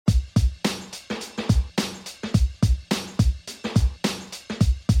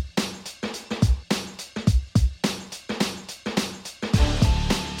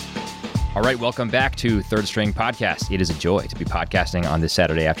All right, welcome back to Third String Podcast. It is a joy to be podcasting on this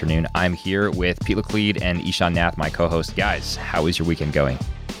Saturday afternoon. I'm here with Pete Laclede and Ishan Nath, my co-host. Guys, how is your weekend going?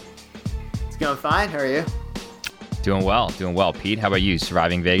 It's going fine. How are you? Doing well. Pete, how about you?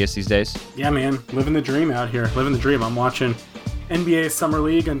 Surviving Vegas these days? Yeah, man. Living the dream out here. Living the dream. I'm watching NBA Summer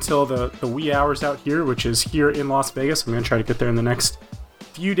League until the wee hours out here, which is here in Las Vegas. I'm going to try to get there in the next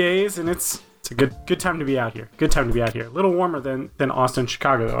few days, and it's a good time to be out here. Good time to be out here. A little warmer than Austin,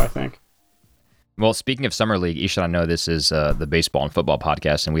 Chicago, though, I think. Well, speaking of Summer League, Ishan, I know this is the baseball and football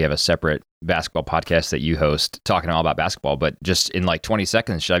podcast, and we have a separate basketball podcast that you host talking all about basketball. But just in like 20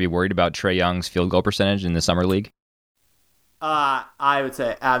 seconds, should I be worried about Trae Young's field goal percentage in the Summer League? I would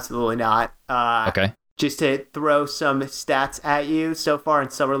say absolutely not. Okay. Just to throw some stats at you, so far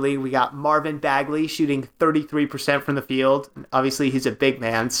in Summer League, we got Marvin Bagley shooting 33% from the field. Obviously, he's a big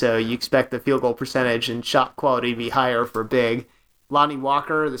man, so you expect the field goal percentage and shot quality to be higher for big. Lonnie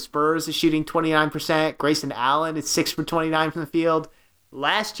Walker, the Spurs, is shooting 29%. Grayson Allen is 6 for 29 from the field.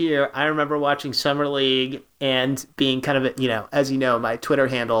 Last year, I remember watching Summer League and being kind of, as you know, my Twitter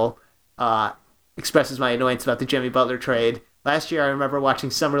handle expresses my annoyance about the Jimmy Butler trade. Last year, I remember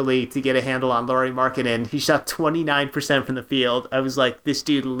watching Summer League to get a handle on Lauri Markkanen. He shot 29% from the field. I was like, this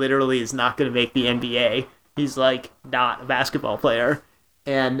dude literally is not going to make the NBA. He's like not a basketball player.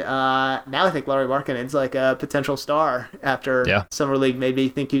 And now I think Lauri Markkanen's like a potential star after Summer League made me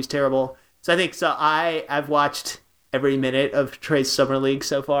think he was terrible. So I think I've watched every minute of Trae's Summer League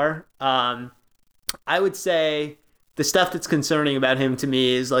so far. I would say the stuff that's concerning about him to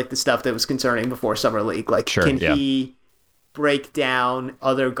me is like the stuff that was concerning before Summer League. Like, can he break down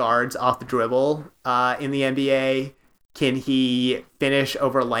other guards off the dribble in the NBA? Can he finish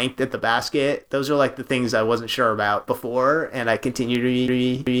over length at the basket? Those are like the things I wasn't sure about before, and I continue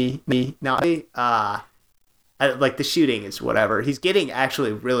to be not. Like the shooting is whatever. He's getting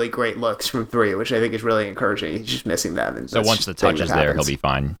actually really great looks from three, which I think is really encouraging. He's just missing them. And so once the touch is there, he'll be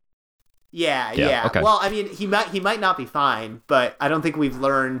fine. Yeah. Okay. Well, I mean, he might not be fine, but I don't think we've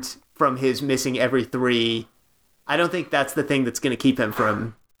learned from his missing every three. I don't think that's the thing that's going to keep him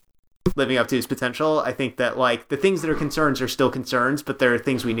from living up to his potential. I think that like the things that are concerns are still concerns, but there are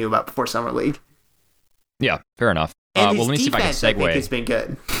things we knew about before Summer League. Yeah, fair enough. And well, let me see if I can segue. I think has been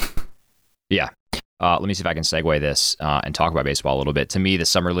good. Yeah. Let me see if I can segue this and talk about baseball a little bit. To me, the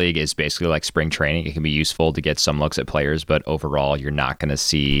Summer League is basically like spring training. It can be useful to get some looks at players, but overall, you're not going to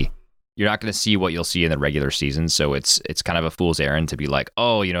see what you'll see in the regular season. So it's kind of a fool's errand to be like,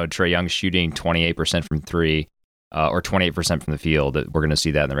 oh, Trae Young's shooting 28% from three. Or 28% from the field. We're going to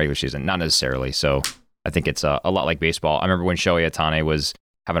see that in the regular season. Not necessarily. So I think it's a lot like baseball. I remember when Shohei Ohtani was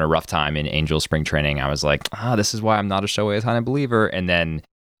having a rough time in Angels spring training, I was like, this is why I'm not a Shohei Ohtani believer. And then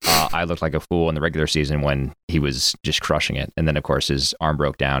I looked like a fool in the regular season when he was just crushing it. And then, of course, his arm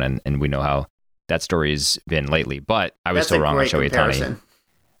broke down, and we know how that story's been lately. But I was still wrong on Shohei Ohtani.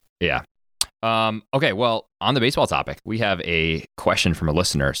 Yeah. Okay, well, on the baseball topic, we have a question from a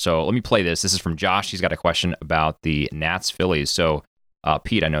listener. So let me play this. This is from Josh. He's got a question about the Nats Phillies. So,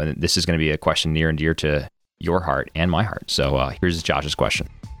 Pete, I know that this is going to be a question near and dear to your heart and my heart. So here's Josh's question.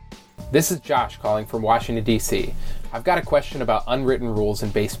 This is Josh calling from Washington, D.C. I've got a question about unwritten rules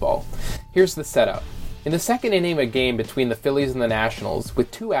in baseball. Here's the setup. In the second inning of a game between the Phillies and the Nationals, with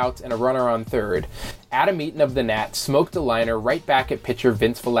 2 outs and a runner on third, Adam Eaton of the Nats smoked a liner right back at pitcher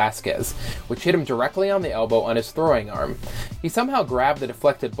Vince Velasquez, which hit him directly on the elbow on his throwing arm. He somehow grabbed the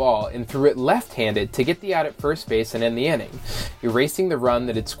deflected ball and threw it left-handed to get the out at first base and end the inning, erasing the run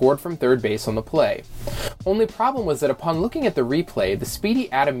that had scored from third base on the play. Only problem was that upon looking at the replay, the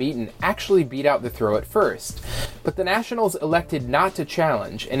speedy Adam Eaton actually beat out the throw at first, but the Nationals elected not to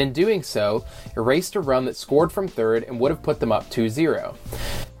challenge, and in doing so, erased a run that scored from third and would have put them up 2-0.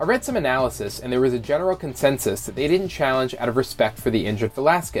 I read some analysis, and there was a general consensus that they didn't challenge out of respect for the injured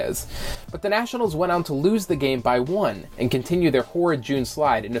Velasquez, but the Nationals went on to lose the game by 1 and continue their horrid June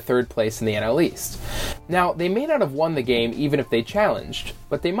slide into third place in the NL East. Now, they may not have won the game even if they challenged,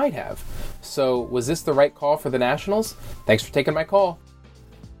 but they might have. So, was this the right call for the Nationals? Thanks for taking my call.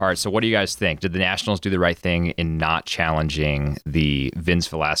 All right, so what do you guys think? Did the Nationals do the right thing in not challenging the Vince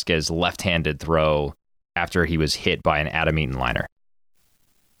Velasquez left-handed throw after he was hit by an Adam Eaton liner?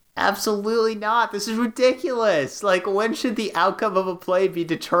 Absolutely not. This is ridiculous. Like, when should the outcome of a play be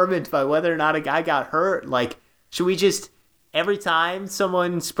determined by whether or not a guy got hurt? Like, should we just, every time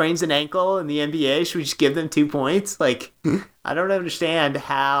someone sprains an ankle in the NBA, should we just give them 2 points? Like, I don't understand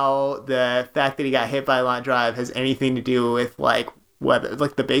how the fact that he got hit by a line drive has anything to do with, like, whether,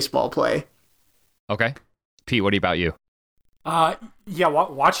 like, the baseball play. Okay. Pete, what about you? Yeah,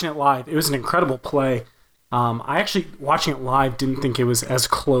 watching it live, it was an incredible play. I actually, watching it live, didn't think it was as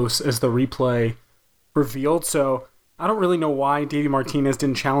close as the replay revealed, so I don't really know why Davey Martinez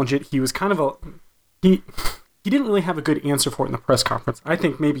didn't challenge it. He was kind of he didn't really have a good answer for it in the press conference. I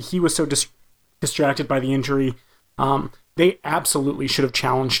think maybe he was so distracted by the injury. They absolutely should have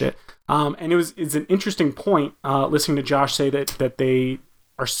challenged it. And it's an interesting point, listening to Josh say that they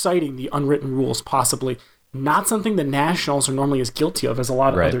are citing the unwritten rules, possibly. Not something the Nationals are normally as guilty of as a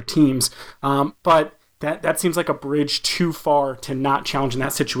lot of other teams. But that seems like a bridge too far to not challenge in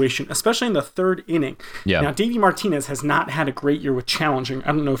that situation, especially in the third inning. Yeah. Now, Davey Martinez has not had a great year with challenging. I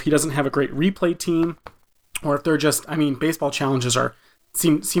don't know if he doesn't have a great replay team or if they're just, baseball challenges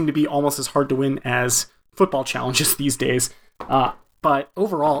seem to be almost as hard to win as football challenges these days. But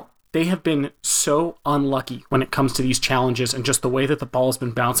overall, they have been so unlucky when it comes to these challenges and just the way that the ball has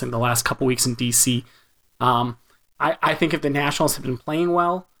been bouncing the last couple weeks in D.C. I think if the Nationals had been playing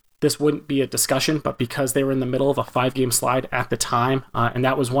well, this wouldn't be a discussion, but because they were in the middle of a 5-game slide at the time, and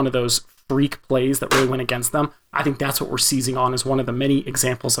that was one of those freak plays that really went against them, I think that's what we're seizing on as one of the many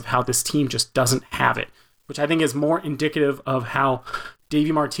examples of how this team just doesn't have it, which I think is more indicative of how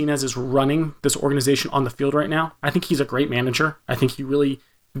Davey Martinez is running this organization on the field right now. I think he's a great manager. I think he really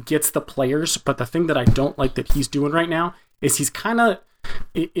gets the players, but the thing that I don't like that he's doing right now is he's kind of,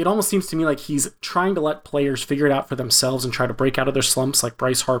 it almost seems to me like he's trying to let players figure it out for themselves and try to break out of their slumps, like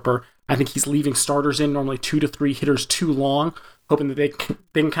Bryce Harper. I think he's leaving starters in, normally 2 to 3 hitters too long, hoping that they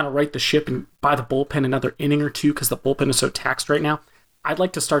can kind of right the ship and buy the bullpen another inning or two because the bullpen is so taxed right now. I'd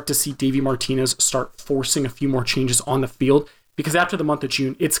like to start to see Davey Martinez start forcing a few more changes on the field, because after the month of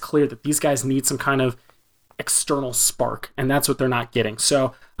June, it's clear that these guys need some kind of external spark, and that's what they're not getting.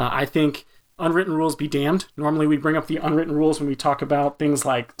 So I think unwritten rules be damned. Normally we bring up the unwritten rules when we talk about things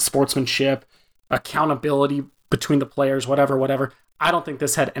like sportsmanship, accountability between the players, whatever. I don't think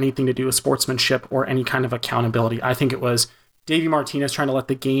this had anything to do with sportsmanship or any kind of accountability. I think it was Davey Martinez trying to let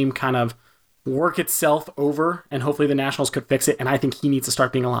the game kind of work itself over, and hopefully the Nationals could fix it. And I think he needs to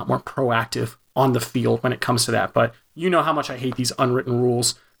start being a lot more proactive on the field when it comes to that. But you know how much I hate these unwritten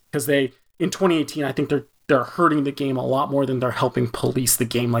rules, because in 2018, I think they're hurting the game a lot more than they're helping police the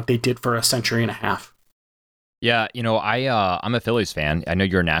game like they did for a century and a half. Yeah, I'm a Phillies fan. I know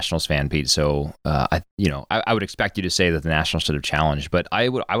you're a Nationals fan, Pete. So, I would expect you to say that the Nationals should have challenged, but I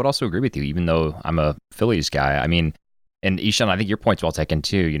would also agree with you, even though I'm a Phillies guy. I mean, and Ishan, I think your point's well taken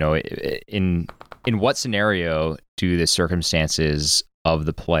too. In what scenario do the circumstances of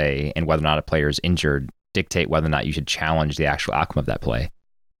the play and whether or not a player is injured dictate whether or not you should challenge the actual outcome of that play?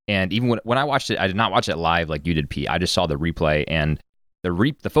 And even when I watched it, I did not watch it live like you did, Pete. I just saw the replay, and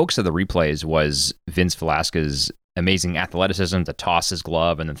the focus of the replays was Vince Velasquez's amazing athleticism to toss his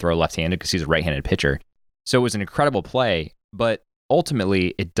glove and then throw left-handed because he's a right-handed pitcher. So it was an incredible play, but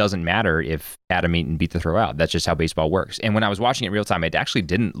ultimately it doesn't matter if Adam Eaton beat the throw out. That's just how baseball works. And when I was watching it real time, it actually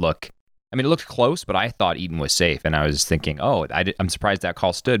didn't look, it looked close, but I thought Eaton was safe. And I was thinking, I'm surprised that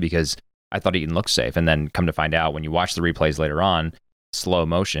call stood because I thought Eaton looked safe. And then come to find out when you watch the replays later on, slow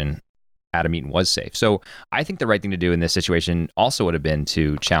motion, Adam Eaton was safe. So I think the right thing to do in this situation also would have been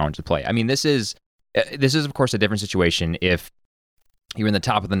to challenge the play. This is of course a different situation if you're in the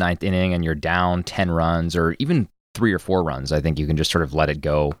top of the 9th inning and you're down 10 runs or even 3 or 4 runs. I think you can just sort of let it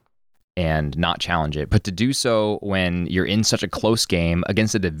go and not challenge it. But to do so when you're in such a close game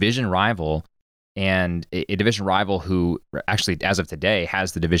against a division rival, and a division rival who actually, as of today,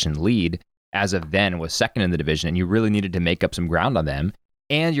 has the division lead, as of then was second in the division, and you really needed to make up some ground on them.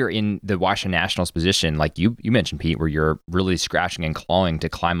 And you're in the Washington Nationals position, like you mentioned, Pete, where you're really scratching and clawing to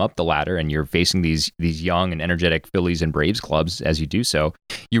climb up the ladder, and you're facing these young and energetic Phillies and Braves clubs as you do so.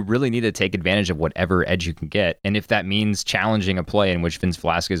 You really need to take advantage of whatever edge you can get. And if that means challenging a play in which Vince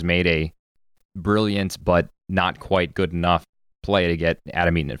Velasquez made a brilliant but not quite good enough play to get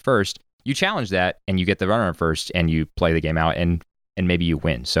Adam Eaton at first, you challenge that and you get the runner at first and you play the game out and maybe you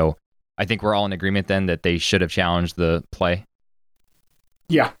win. So I think we're all in agreement then that they should have challenged the play.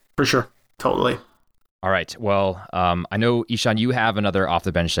 Yeah, for sure. Totally. All right. Well, I know, Ishan, you have another off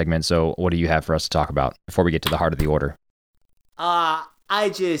the bench segment. So what do you have for us to talk about before we get to the heart of the order? I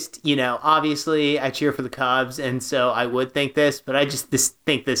just, obviously I cheer for the Cubs, and so I would think this, but I just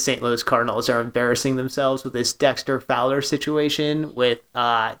think the St. Louis Cardinals are embarrassing themselves with this Dexter Fowler situation with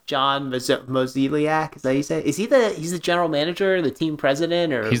John Mozeliak. Is that how you say it? He's the general manager, the team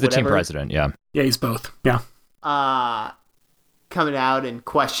president, or he's the team president, yeah. Yeah, he's both, yeah. Coming out and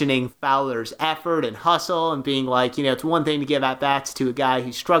questioning Fowler's effort and hustle and being like, it's one thing to give at-bats to a guy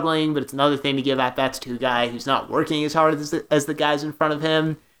who's struggling, but it's another thing to give at-bats to a guy who's not working as hard as the guys in front of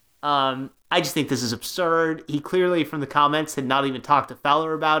him. I just think this is absurd. He clearly, from the comments, had not even talked to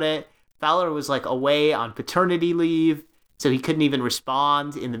Fowler about it. Fowler was like away on paternity leave, so he couldn't even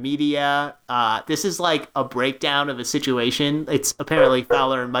respond in the media. This is like a breakdown of a situation. It's apparently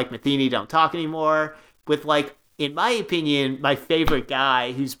Fowler and Mike Matheny don't talk anymore, with like, in my opinion, my favorite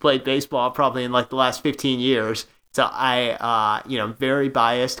guy who's played baseball probably in like the last 15 years. So I, very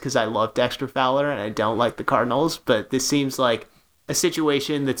biased because I love Dexter Fowler and I don't like the Cardinals, but this seems like a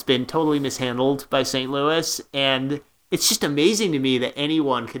situation that's been totally mishandled by St. Louis, and it's just amazing to me that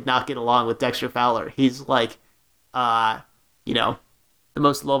anyone could not get along with Dexter Fowler. He's like, the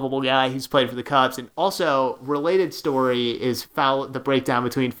most lovable guy who's played for the Cubs. And also, related story is the breakdown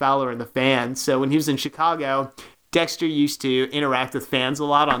between Fowler and the fans. So when he was in Chicago, Dexter used to interact with fans a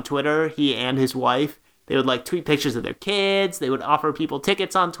lot on Twitter, he and his wife. They would like tweet pictures of their kids. They would offer people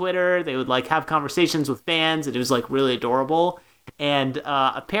tickets on Twitter. They would like have conversations with fans, and it was like really adorable. And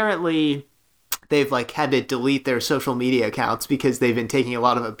apparently they've like had to delete their social media accounts because they've been taking a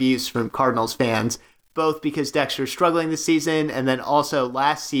lot of abuse from Cardinals fans, both because Dexter's struggling this season, and then also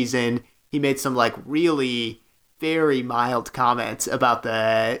last season he made some like really very mild comments about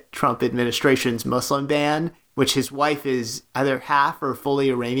the Trump administration's Muslim ban, which his wife is either half or fully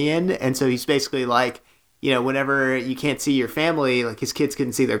Iranian. And so he's basically like, whenever you can't see your family, like his kids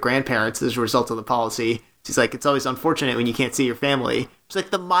couldn't see their grandparents as a result of the policy. He's like, it's always unfortunate when you can't see your family. It's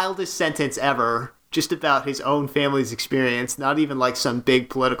like the mildest sentence ever, just about his own family's experience, not even like some big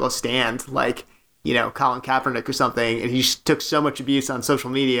political stand like, Colin Kaepernick or something. And he just took so much abuse on social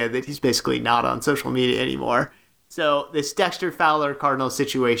media that he's basically not on social media anymore. So this Dexter Fowler Cardinals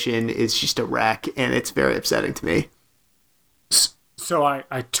situation is just a wreck, and it's very upsetting to me. So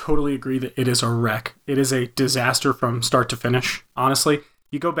I totally agree that it is a wreck. It is a disaster from start to finish, honestly.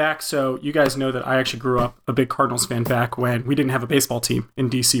 You go back, so you guys know that I actually grew up a big Cardinals fan back when we didn't have a baseball team in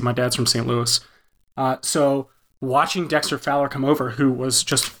D.C. My dad's from St. Louis. So watching Dexter Fowler come over, who was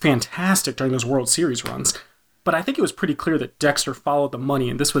just fantastic during those World Series runs, but I think it was pretty clear that Dexter followed the money,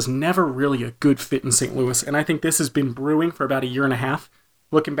 and this was never really a good fit in St. Louis. And I think this has been brewing for about a year and a half,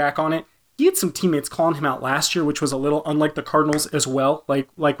 looking back on it. He had some teammates calling him out last year, which was a little unlike the Cardinals as well,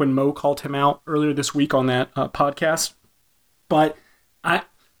 like when Mo called him out earlier this week on that podcast. But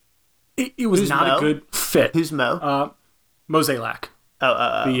it was not Mo? A good fit. Who's Mo? Mo Zalak.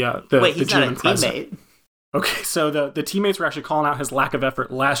 Wait, he's not a teammate. President. Okay, so the teammates were actually calling out his lack of effort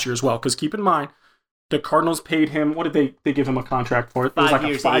last year as well, because keep in mind, the Cardinals paid him, what did they give him a contract for? It was like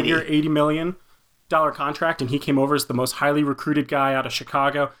a 5-year, $80 million contract, and he came over as the most highly recruited guy out of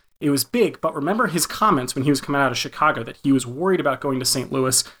Chicago. It was big, but remember his comments when he was coming out of Chicago that he was worried about going to St.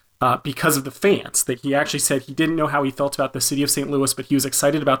 Louis because of the fans, that he actually said he didn't know how he felt about the city of St. Louis, but he was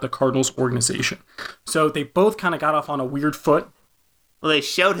excited about the Cardinals organization. So they both kind of got off on a weird foot. Well, they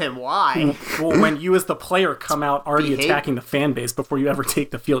showed him why. Well, when you as the player come out already attacking the fan base before you ever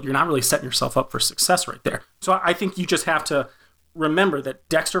take the field, you're not really setting yourself up for success right there. So I think you just have to remember that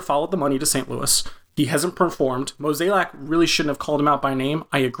Dexter followed the money to St. Louis. He hasn't performed. Mo Zalak really shouldn't have called him out by name.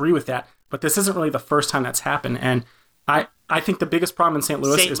 I agree with that. But this isn't really the first time that's happened. And I think the biggest problem in St.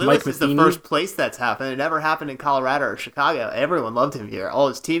 Louis is Mike Matheny. St. Louis is the first place that's happened. It never happened in Colorado or Chicago. Everyone loved him here. All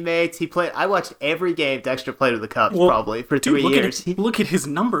his teammates. I watched every game Dexter played with the Cubs probably for 3 years. Look at his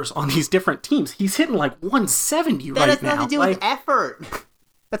numbers on these different teams. He's hitting like 170 right now. That has nothing to do with effort.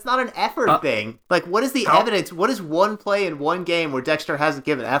 That's not an effort thing. Like, what is the evidence? What is one play in one game where Dexter hasn't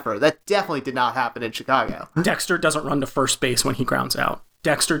given effort? That definitely did not happen in Chicago. Dexter doesn't run to first base when he grounds out.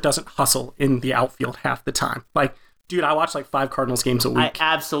 Dexter doesn't hustle in the outfield half the time. Like, dude, I watch like 5 Cardinals games a week. I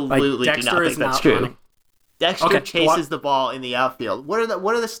absolutely do not think that's true. Running. Dexter chases the ball in the outfield. What are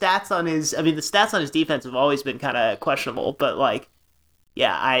the stats on his? I mean, the stats on his defense have always been kind of questionable. But like,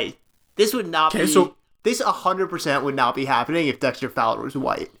 this would not be. So, this 100% would not be happening if Dexter Fowler was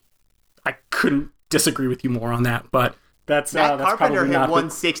white. I couldn't disagree with you more on that, but that's Matt that's Carpenter hit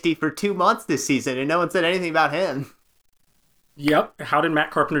 160 for 2 months this season, and no one said anything about him. Yep. How did Matt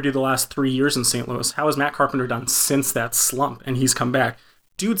Carpenter do the last 3 years in St. Louis? How has Matt Carpenter done since that slump? And he's come back.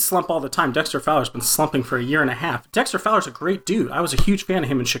 Dudes slump all the time. Dexter Fowler's been slumping for a year and a half. Dexter Fowler's a great dude. I was a huge fan of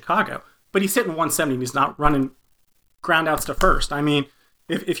him in Chicago, but he's hitting 170 and he's not running ground outs to first. I mean,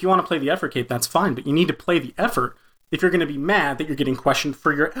 if you want to play the effort game, that's fine, but you need to play the effort if you're going to be mad that you're getting questioned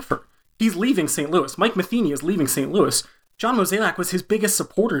for your effort. He's leaving St. Louis. Mike Matheny is leaving St. Louis. John Mozeliak was his biggest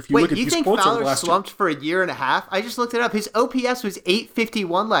supporter. If you look at these quotes over the last Fowler slumped for a year and a half? I just looked it up. His OPS was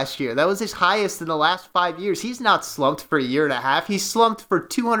 851 last year. That was his highest in the last 5 years. He's not slumped for a year and a half. He slumped for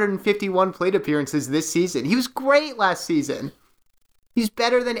 251 plate appearances this season. He was great last season. He's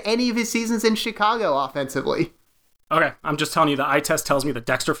better than any of his seasons in Chicago offensively. Okay, I'm just telling you, the eye test tells me that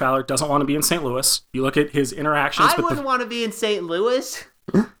Dexter Fowler doesn't want to be in St. Louis. You look at his interactions I wouldn't want to be in St. Louis.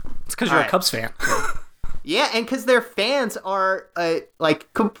 It's because you're a Cubs fan. Yeah, and because their fans are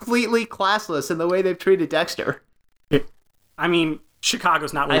like completely classless in the way they've treated Dexter. I mean,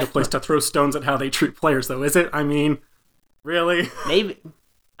 Chicago's not really the place to throw stones at how they treat players, though, is it? I mean, really? Maybe.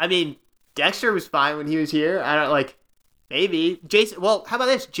 I mean, Dexter was fine when he was here. I don't maybe Jason. Well, how about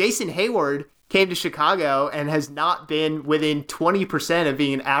this? Jason Hayward came to Chicago and has not been within 20% of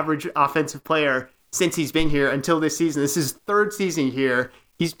being an average offensive player since he's been here until this season. This is his third season here.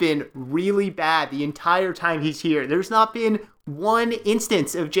 He's been really bad the entire time he's here. There's not been one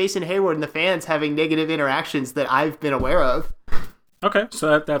instance of Jason Hayward and the fans having negative interactions that I've been aware of. Okay,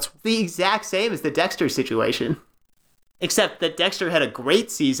 so that's the exact same as the Dexter situation. Except that Dexter had a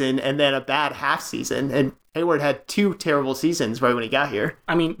great season and then a bad half season, and Hayward had 2 terrible seasons right when he got here.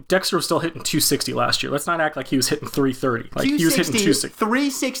 I mean, Dexter was still hitting 260 last year. Let's not act like he was hitting 330. Like he was hitting 260.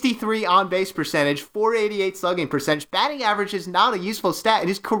 363 on-base percentage, 488 slugging percentage. Batting average is not a useful stat, and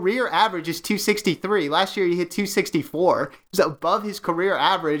his career average is 263. Last year he hit 264. It was above his career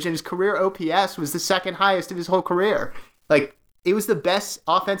average, and his career OPS was the second highest of his whole career. Like, it was the best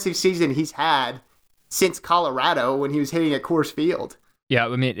offensive season he's had since Colorado when he was hitting at Coors Field. Yeah,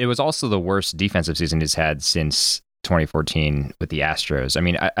 I mean, it was also the worst defensive season he's had since 2014 with the Astros. I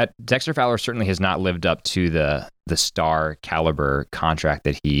mean, Dexter Fowler certainly has not lived up to the star caliber contract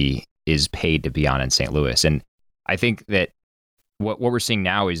that he is paid to be on in St. Louis. And I think that what we're seeing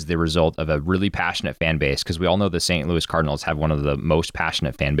now is the result of a really passionate fan base, because we all know the St. Louis Cardinals have one of the most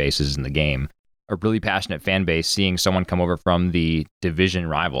passionate fan bases in the game. A really passionate fan base seeing someone come over from the division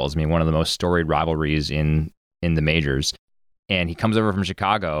rivals. I mean, one of the most storied rivalries in the majors. And he comes over from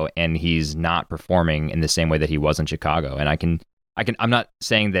Chicago and he's not performing in the same way that he was in Chicago. And I'm not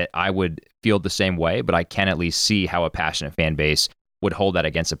saying that I would feel the same way, but I can at least see how a passionate fan base would hold that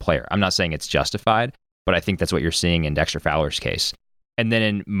against a player. I'm not saying it's justified, but I think that's what you're seeing in Dexter Fowler's case. And then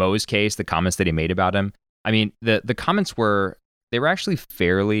in Mo's case, the comments that he made about him, I mean, the comments were actually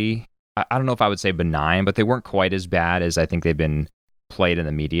fairly, I don't know if I would say benign, but they weren't quite as bad as I think they've been played in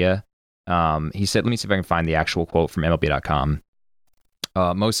the media. He said, let me see if I can find the actual quote from MLB.com.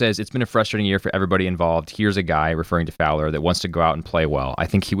 Mo says, it's been a frustrating year for everybody involved. Here's a guy, referring to Fowler, that wants to go out and play well. I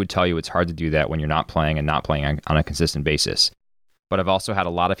think he would tell you it's hard to do that when you're not playing on a consistent basis. But I've also had a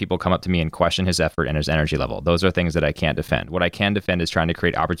lot of people come up to me and question his effort and his energy level. Those are things that I can't defend. What I can defend is trying to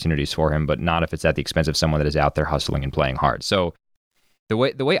create opportunities for him, but not if it's at the expense of someone that is out there hustling and playing hard. So the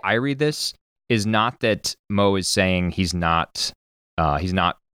way I read this is not that Mo is saying he's not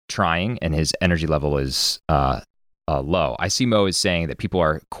trying and his energy level is low. I see Mo as saying that people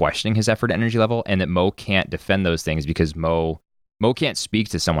are questioning his effort and energy level, and that Mo can't defend those things because Mo can't speak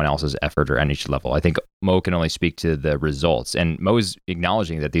to someone else's effort or energy level. I think Mo can only speak to the results, and Mo is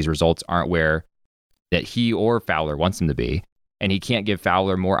acknowledging that these results aren't where that he or Fowler wants them to be, and he can't give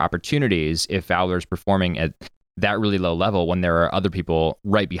Fowler more opportunities if Fowler is performing at that really low level when there are other people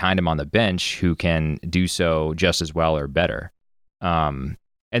right behind him on the bench who can do so just as well or better.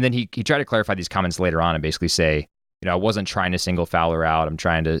 And then he tried to clarify these comments later on and basically say, I wasn't trying to single Fowler out. I'm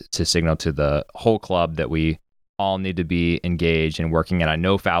trying to signal to the whole club that we all need to be engaged and working, and I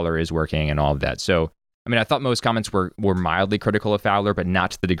know Fowler is working and all of that. So, I mean, I thought most comments were mildly critical of Fowler, but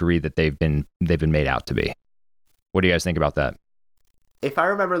not to the degree that they've been made out to be. What do you guys think about that? If I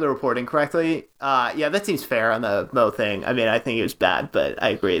remember the reporting correctly, yeah, that seems fair on the Mo thing. I mean, I think it was bad, but I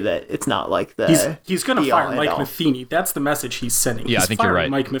agree that it's not like he's going to fire Mike Matheny. That's the message he's sending. Yeah, he's I think you're right.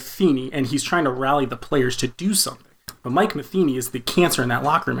 Mike Matheny, and he's trying to rally the players to do something. But Mike Matheny is the cancer in that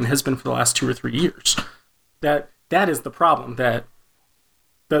locker room and has been for the last 2 or 3 years. That is the problem. That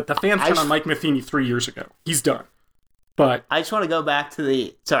the fans turned on Mike Matheny 3 years ago. He's done. But I just want to go back to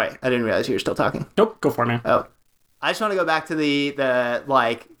the. Sorry, I didn't realize you were still talking. Nope, go for it, man. Oh. I just want to go back to the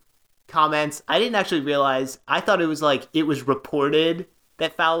like comments. I didn't actually realize. I thought it was reported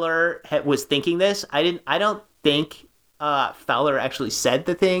that Fowler was thinking this. I don't think Fowler actually said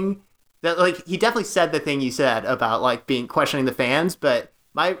the thing that he definitely said the thing you said about being questioning the fans. But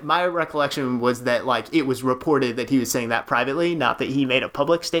my recollection was that it was reported that he was saying that privately, not that he made a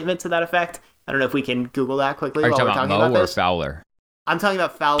public statement to that effect. I don't know if we can Google that quickly. Are you while talking we're about Mo or this. Fowler? I'm talking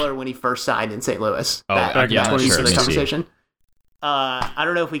about Fowler when he first signed in St. Louis. Oh, yeah, sure. Conversation. I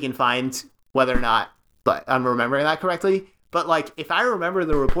don't know if we can find whether or not, but I'm remembering that correctly. But if I remember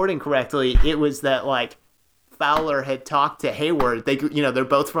the reporting correctly, it was that Fowler had talked to Hayward. They're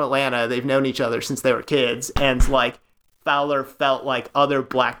both from Atlanta. They've known each other since they were kids, and Fowler felt like other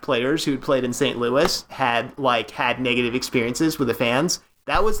black players who'd played in St. Louis had negative experiences with the fans.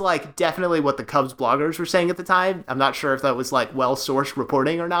 That was definitely what the Cubs bloggers were saying at the time. I'm not sure if that was well-sourced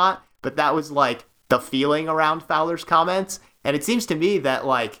reporting or not, but that was the feeling around Fowler's comments. And it seems to me that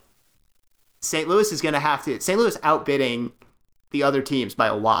St. Louis is going to have to. St. Louis outbidding the other teams by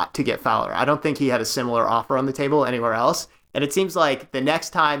a lot to get Fowler. I don't think he had a similar offer on the table anywhere else. And it seems like the next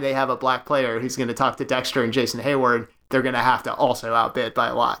time they have a black player who's going to talk to Dexter and Jason Hayward, they're going to have to also outbid by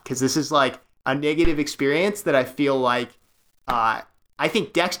a lot, because this is like a negative experience that I feel like I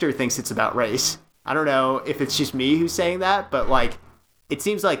think Dexter thinks it's about race. I don't know if it's just me who's saying that, but like it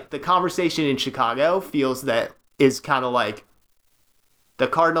seems like the conversation in Chicago feels that is kind of like the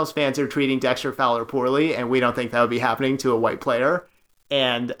Cardinals fans are treating Dexter Fowler poorly, and we don't think that would be happening to a white player.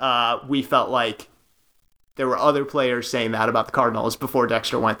 And we felt like there were other players saying that about the Cardinals before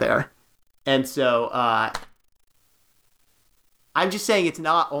Dexter went there. And so I'm just saying it's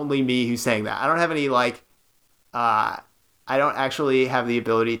not only me who's saying that. I don't have any I don't actually have the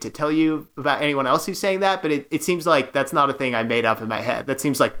ability to tell you about anyone else who's saying that, but it seems like that's not a thing I made up in my head. That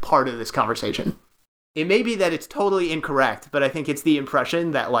seems like part of this conversation. It may be that it's totally incorrect, but I think it's the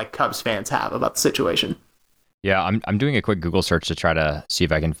impression that like Cubs fans have about the situation. Yeah, I'm doing a quick Google search to try to see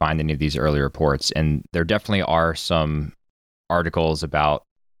if I can find any of these early reports, and there definitely are some articles about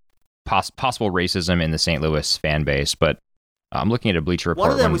possible racism in the St. Louis fan base, but I'm looking at a Bleacher Report.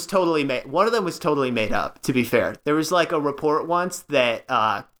 One of them was totally made up, to be fair. There was like a report once that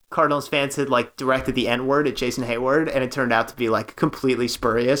Cardinals fans had like directed the N-word at Jason Hayward, and it turned out to be like completely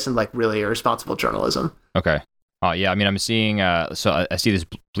spurious and like really irresponsible journalism. Okay. Yeah, I mean, I'm seeing, so I see this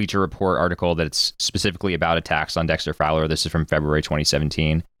Bleacher Report article that it's specifically about attacks on Dexter Fowler. This is from February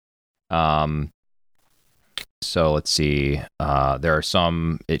 2017. So let's see. There are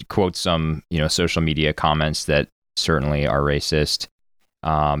it quotes some, social media comments that certainly are racist.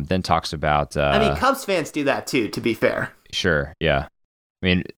 Then talks about... I mean, Cubs fans do that too, to be fair. Sure, yeah. I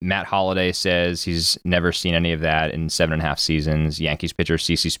mean, Matt Holliday says he's never seen any of that in 7.5 seasons. Yankees pitcher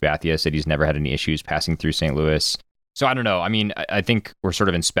CeCe Sabathia said he's never had any issues passing through St. Louis. So I don't know. I mean, I think we're sort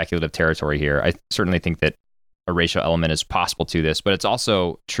of in speculative territory here. I certainly think that a racial element is possible to this, but it's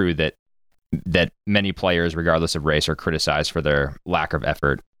also true that many players, regardless of race, are criticized for their lack of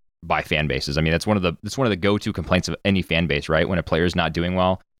effort by fan bases. I mean, that's one of the go-to complaints of any fan base, right? When a player is not doing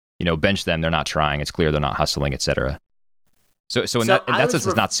well, bench them. They're not trying. It's clear they're not hustling, etc. So in that sense,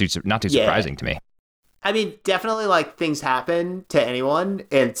 it's not too surprising to me. I mean, definitely, like, things happen to anyone.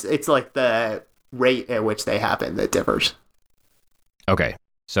 It's like the rate at which they happen that differs. Okay,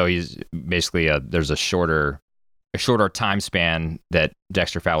 so he's basically there's a shorter time span that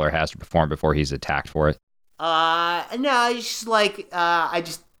Dexter Fowler has to perform before he's attacked for it. No, it's just like I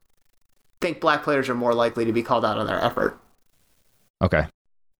just think black players are more likely to be called out on their effort. Okay,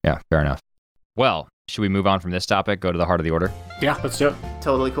 yeah, fair enough. Well, should we move on from this topic, go to the heart of the order? Yeah, let's do it.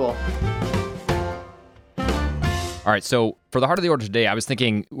 Totally cool. All right, so for the heart of the order today, I was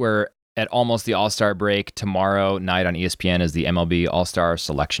thinking we're at almost the All-Star break. Tomorrow night on ESPN is the MLB All-Star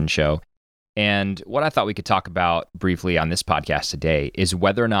Selection Show. And what I thought we could talk about briefly on this podcast today is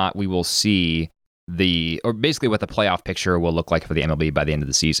whether or not we will see or basically what the playoff picture will look like for the MLB by the end of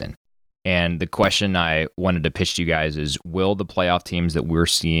the season. And the question I wanted to pitch to you guys is, will the playoff teams that we're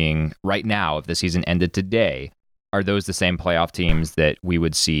seeing right now, if the season ended today, are those the same playoff teams that we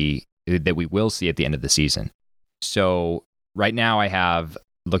will see at the end of the season? So right now I have,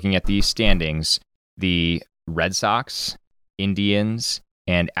 looking at these standings, the Red Sox, Indians,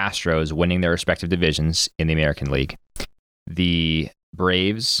 and Astros winning their respective divisions in the American League. The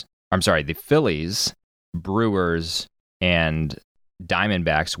Phillies, Brewers, and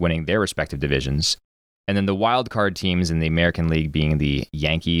Diamondbacks winning their respective divisions. And then the wild card teams in the American League being the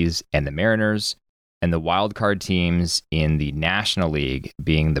Yankees and the Mariners, and the wild card teams in the National League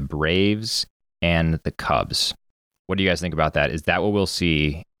being the Braves and the Cubs. What do you guys think about that? Is that what we'll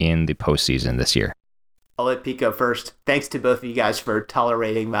see in the postseason this year? I'll let Pete go first. Thanks to both of you guys for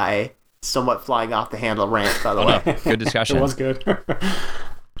tolerating my somewhat flying off the handle rant, by the way. Good discussion. It was good.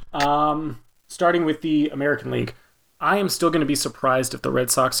 Starting with the American League, I am still going to be surprised if the Red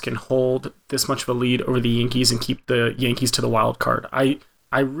Sox can hold this much of a lead over the Yankees and keep the Yankees to the wild card. I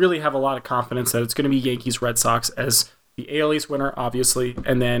really have a lot of confidence that it's going to be Yankees-Red Sox as the AL East winner, obviously,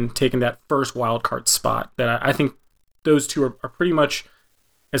 and then taking that first wild card spot. That I think those two are pretty much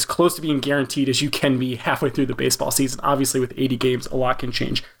as close to being guaranteed as you can be halfway through the baseball season. Obviously, with 80 games, a lot can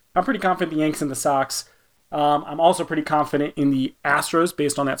change. I'm pretty confident the Yanks and the Sox. I'm also pretty confident in the Astros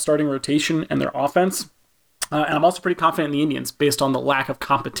based on that starting rotation and their offense. And I'm also pretty confident in the Indians based on the lack of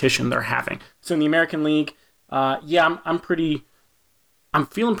competition they're having. So in the American League, I'm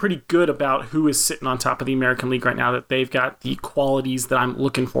feeling pretty good about who is sitting on top of the American League right now, that they've got the qualities that I'm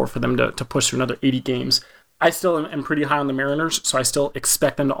looking for them to push through another 80 games. I still am pretty high on the Mariners, so I still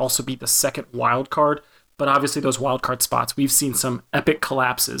expect them to also be the second wild card. but obviously those wild card spots, we've seen some epic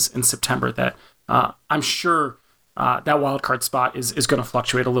collapses in September that I'm sure that wild card spot is going to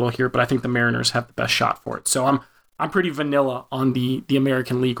fluctuate a little here, but I think the Mariners have the best shot for it. So I'm pretty vanilla on the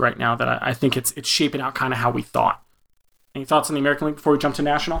American League right now. That I think it's shaping out kind of how we thought. Any thoughts on the American League before we jump to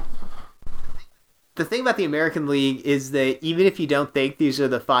National? The thing about the American League is that even if you don't think these are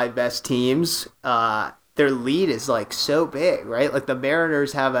the 5 best teams, their lead is like so big, right? Like the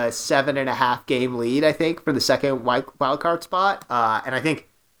Mariners have a 7.5 game lead, I think, for the second wild card spot, and I think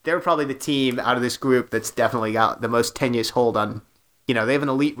they're probably the team out of this group that's definitely got the most tenuous hold on. They have an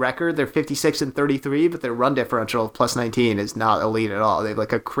elite record. They're 56-33, but their run differential plus 19 is not elite at all. They have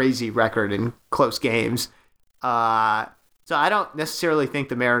like a crazy record in close games. So I don't necessarily think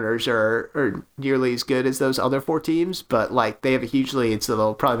the Mariners are nearly as good as those other 4 teams, but like they have a huge lead, so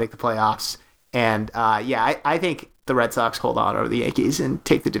they'll probably make the playoffs. And I think the Red Sox hold on over the Yankees and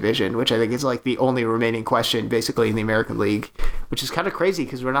take the division, which I think is like the only remaining question basically in the American League, which is kind of crazy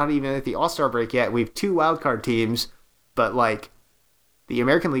because we're not even at the All-Star break yet. We have 2 wildcard teams, but like the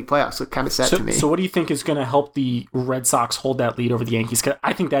American League playoffs look kind of set to me. So what do you think is going to help the Red Sox hold that lead over the Yankees? 'Cause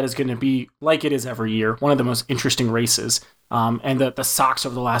I think that is going to be, like it is every year, one of the most interesting races. And the Sox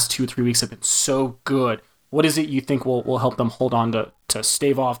over the last 2-3 weeks have been so good. What is it you think will help them hold on to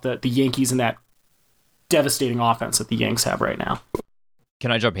stave off the Yankees and that devastating offense that the Yanks have right now?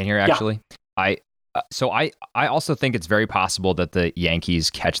 Can I jump in here, actually? Yeah. I also think it's very possible that the Yankees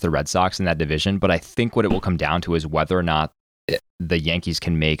catch the Red Sox in that division, but I think what it will come down to is whether or not the Yankees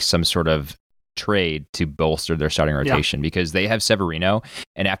can make some sort of trade to bolster their starting rotation, because they have Severino,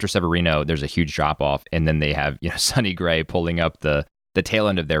 and after Severino, there's a huge drop off, and then they have Sonny Gray pulling up the tail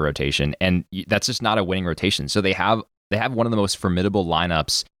end of their rotation, and that's just not a winning rotation. So they have one of the most formidable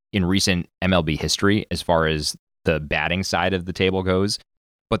lineups in recent MLB history as far as the batting side of the table goes,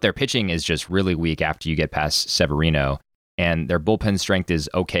 but their pitching is just really weak after you get past Severino. And their bullpen strength is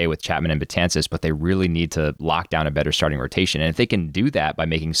okay with Chapman and Betances, but they really need to lock down a better starting rotation. And if they can do that by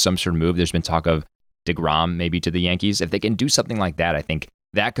making some sort of move, there's been talk of DeGrom maybe to the Yankees. If they can do something like that, I think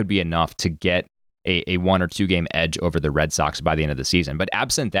that could be enough to get a 1 or 2 game edge over the Red Sox by the end of the season. But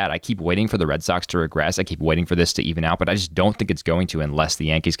absent that, I keep waiting for the Red Sox to regress. I keep waiting for this to even out, but I just don't think it's going to unless the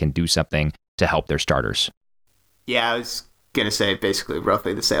Yankees can do something to help their starters. Yeah, I was going to say basically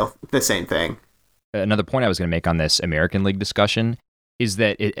roughly the same thing. Another point I was going to make on this American League discussion is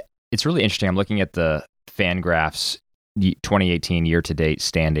that it's really interesting. I'm looking at the Fangraphs 2018 year-to-date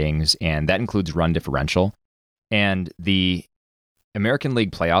standings, and that includes run differential. And the American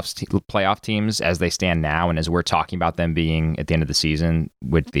League playoff teams, as they stand now, and as we're talking about them being at the end of the season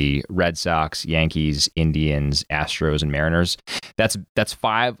with the Red Sox, Yankees, Indians, Astros, and Mariners, that's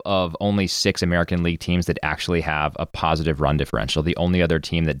 5 of only 6 American League teams that actually have a positive run differential. The only other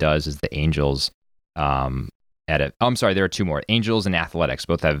team that does is the Angels. There are 2 more. Angels and Athletics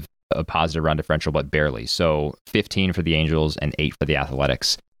both have a positive run differential, but barely. So 15 for the Angels and 8 for the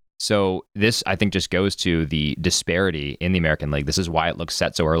Athletics. So this, I think, just goes to the disparity in the American League. This is why it looks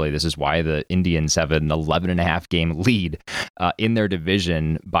set so early. This is why the Indians have an 11.5 game lead in their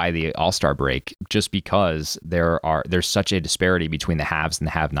division by the All-Star break, just because there's such a disparity between the haves and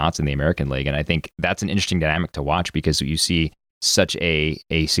the have-nots in the American League. And I think that's an interesting dynamic to watch, because you see such a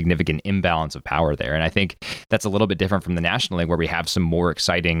significant imbalance of power there. And I think that's a little bit different from the National League, where we have some more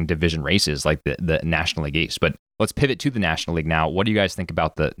exciting division races like the National League East. But let's pivot to the National League now. What do you guys think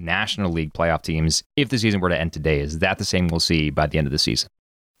about the National League playoff teams if the season were to end today? Is that the same we'll see by the end of the season?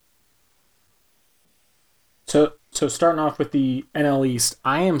 So starting off with the NL East,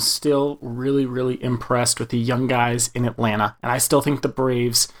 I am still really, really impressed with the young guys in Atlanta. And I still think the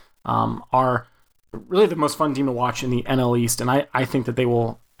Braves are really the most fun team to watch in the NL East, and I think that they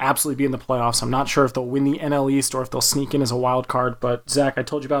will absolutely be in the playoffs. I'm not sure if they'll win the NL East or if they'll sneak in as a wild card, but Zach, I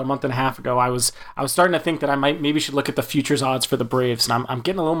told you about a month and a half ago, I was starting to think that I maybe should look at the futures odds for the Braves, and I'm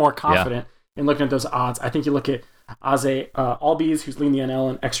getting a little more confident in looking at those odds. I think you look at Ozzie Albies, who's leading the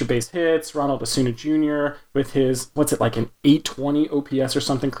NL in extra base hits, Ronald Acuna Jr. with his, like an 820 OPS or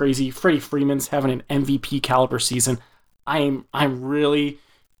something crazy. Freddie Freeman's having an MVP caliber season. I'm really,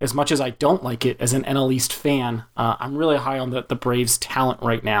 as much as I don't like it as an NL East fan, I'm really high on the Braves' talent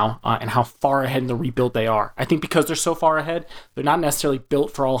right now and how far ahead in the rebuild they are. I think because they're so far ahead, they're not necessarily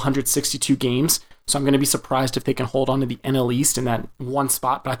built for all 162 games, so I'm going to be surprised if they can hold on to the NL East in that one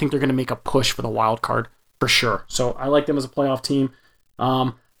spot, but I think they're going to make a push for the wild card for sure. So I like them as a playoff team.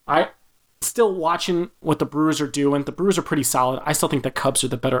 I still watching what the Brewers are doing. The Brewers are pretty solid. I still think the Cubs are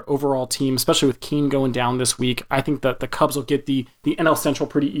the better overall team, especially with Keane going down this week. I think that the Cubs will get the NL Central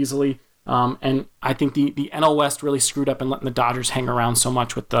pretty easily. And I think the NL West really screwed up in letting the Dodgers hang around so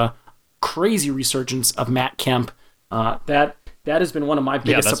much with the crazy resurgence of Matt Kemp. That has been one of my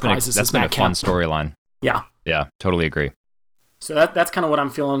biggest surprises. That's been a fun storyline. Yeah, totally agree. So that's kind of what I'm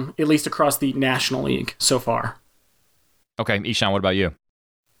feeling, at least across the National League so far. Okay, Ishan, what about you?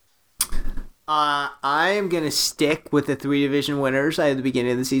 I am going to stick with the 3 division winners I had at the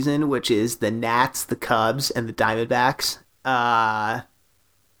beginning of the season, which is the Nats, the Cubs, and the Diamondbacks.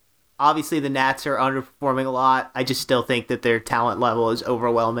 Obviously, the Nats are underperforming a lot. I just still think that their talent level is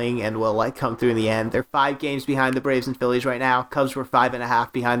overwhelming and will come through in the end. They're 5 games behind the Braves and Phillies right now. Cubs were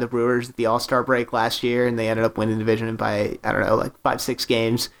 5.5 behind the Brewers at the All-Star break last year, and they ended up winning the division by, 5-6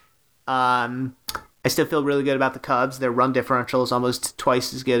 games. I still feel really good about the Cubs. Their run differential is almost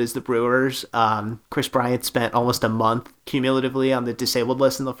twice as good as the Brewers. Chris Bryant spent almost a month cumulatively on the disabled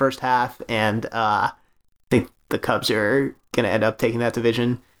list in the first half, and I think the Cubs are going to end up taking that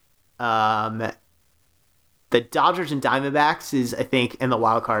division. The Dodgers and Diamondbacks is, I think, in the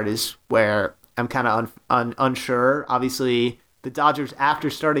wild card is where I'm kind of unsure. Obviously, the Dodgers, after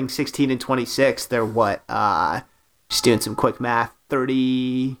starting 16-26, they're just doing some quick math,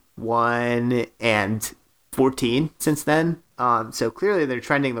 31 and 14 since then. So clearly they're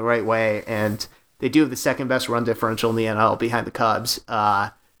trending the right way, and they do have the second best run differential in the NL behind the Cubs.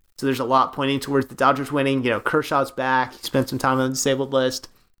 So there's a lot pointing towards the Dodgers winning. Kershaw's back. He spent some time on the disabled list.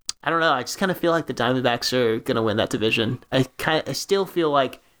 I don't know. I just kind of feel like the Diamondbacks are going to win that division. I still feel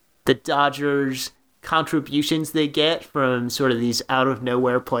like the Dodgers' contributions they get from sort of these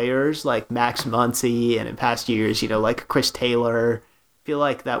out-of-nowhere players like Max Muncy and in past years, like Chris Taylor, feel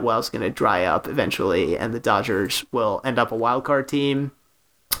like that well's going to dry up eventually, and the Dodgers will end up a wild card team.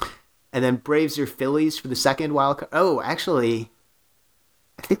 And then Braves or Phillies for the second wild card. Oh, actually,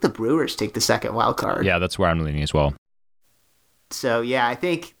 I think the Brewers take the second wild card. Yeah, that's where I'm leaning as well. So, yeah, I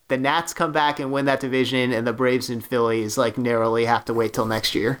think the Nats come back and win that division, and the Braves and Phillies narrowly have to wait till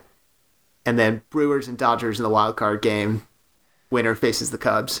next year. And then Brewers and Dodgers in the wild card game. Winner faces the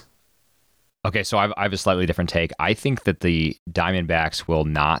Cubs. Okay, so I have a slightly different take. I think that the Diamondbacks will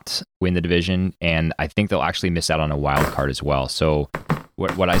not win the division, and I think they'll actually miss out on a wild card as well. So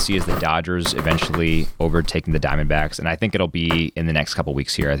what I see is the Dodgers eventually overtaking the Diamondbacks, and I think it'll be in the next couple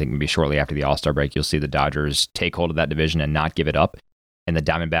weeks here. I think maybe shortly after the All-Star break, you'll see the Dodgers take hold of that division and not give it up, and the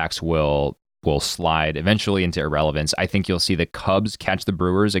Diamondbacks will slide eventually into irrelevance. I think you'll see the Cubs catch the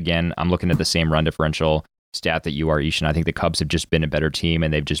Brewers. Again, I'm looking at the same run differential stat that you are, Ishan. I think the Cubs have just been a better team,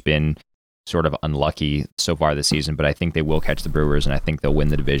 and they've just been sort of unlucky so far this season, but I think they will catch the Brewers, and I think they'll win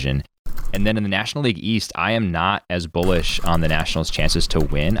the division. And then in the National League East, I am not as bullish on the Nationals' chances to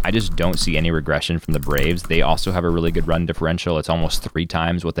win. I just don't see any regression from the Braves. They also have a really good run differential. It's almost 3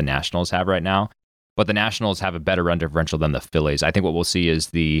 times what the Nationals have right now, but the Nationals have a better run differential than the Phillies. I think what we'll see is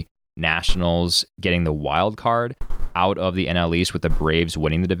the Nationals getting the wild card out of the NL East with the Braves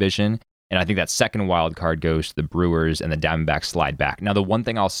winning the division. And I think that second wild card goes to the Brewers and the Diamondbacks slide back. Now, the one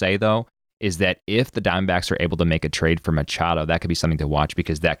thing I'll say, though, is that if the Diamondbacks are able to make a trade for Machado, that could be something to watch,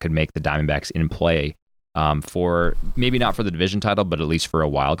 because that could make the Diamondbacks in play for maybe not for the division title, but at least for a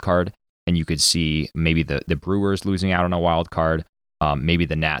wild card. And you could see maybe the Brewers losing out on a wild card, maybe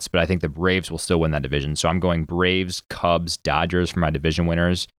the Nats, but I think the Braves will still win that division. So I'm going Braves, Cubs, Dodgers for my division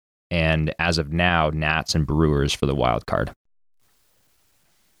winners. And as of now, Nats and Brewers for the wild card.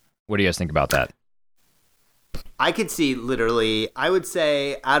 What do you guys think about that? I could see literally, I would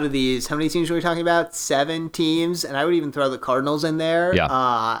say out of these, how many teams are we talking about? 7 teams, and I would even throw the Cardinals in there. Yeah.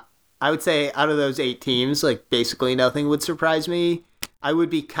 I would say out of those 8 teams, basically nothing would surprise me. I would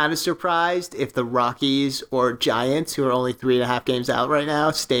be kind of surprised if the Rockies or Giants, who are only 3.5 games out right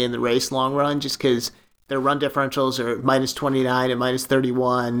now, stay in the race long run, just because their run differentials are -29 and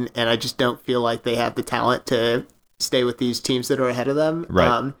 -31, and I just don't feel like they have the talent to stay with these teams that are ahead of them.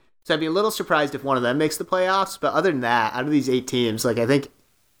 Right. So I'd be a little surprised if one of them makes the playoffs, but other than that, out of these 8 teams, I think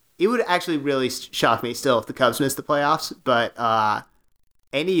it would actually really shock me still if the Cubs missed the playoffs, but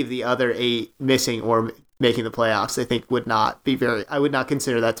any of the other 8 missing or making the playoffs, I think I would not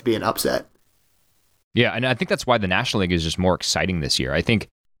consider that to be an upset. Yeah, and I think that's why the National League is just more exciting this year. I think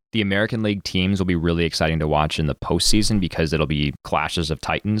the American League teams will be really exciting to watch in the postseason because it'll be clashes of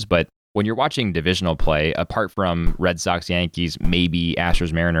titans, but when you're watching divisional play, apart from Red Sox, Yankees, maybe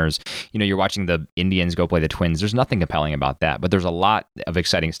Astros, Mariners, you're watching the Indians go play the Twins. There's nothing compelling about that, but there's a lot of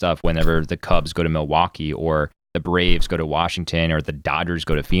exciting stuff whenever the Cubs go to Milwaukee or the Braves go to Washington or the Dodgers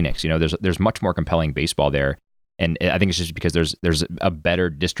go to Phoenix. There's much more compelling baseball there, and I think it's just because there's a better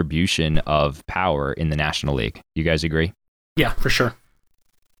distribution of power in the National League. You guys agree? Yeah, for sure.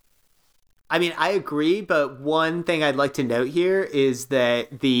 I mean, I agree, but one thing I'd like to note here is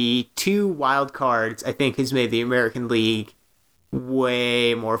that the 2 wild cards, I think, has made the American League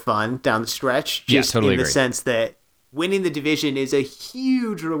way more fun down the stretch. Yeah, Just totally in the agree. sense that winning the division is a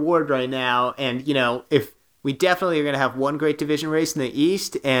huge reward right now. And, if we definitely are going to have one great division race in the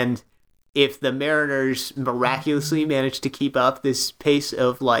East, and if the Mariners miraculously manage to keep up this pace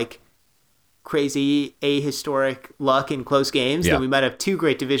of crazy ahistoric luck in close games, then we might have two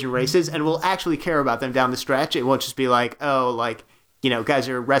great division races, and we'll actually care about them down the stretch. It won't just be guys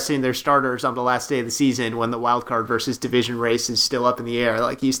are resting their starters on the last day of the season when the wild card versus division race is still up in the air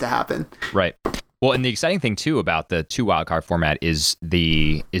like used to happen. Right. Well, and the exciting thing too about the 2 wildcard format is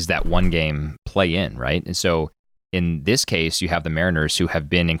that one game play in, right? And so in this case, you have the Mariners who have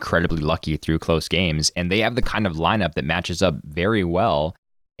been incredibly lucky through close games, and they have the kind of lineup that matches up very well.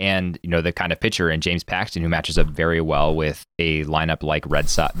 And, the kind of pitcher in James Paxton who matches up very well with a lineup like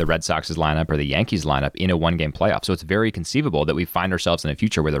the Red Sox's lineup or the Yankees lineup in a one-game playoff. So it's very conceivable that we find ourselves in a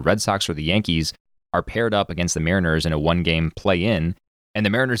future where the Red Sox or the Yankees are paired up against the Mariners in a one-game play-in, and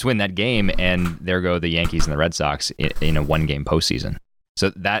the Mariners win that game, and there go the Yankees and the Red Sox in a one-game postseason. So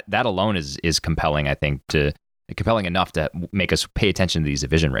that alone is compelling, I think, compelling enough to make us pay attention to these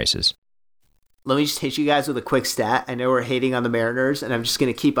division races. Let me just hit you guys with a quick stat. I know we're hating on the Mariners, and I'm just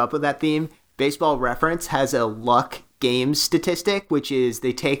going to keep up with that theme. Baseball Reference has a luck game statistic, which is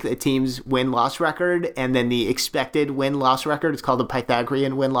they take a team's win-loss record and then the expected win-loss record. It's called the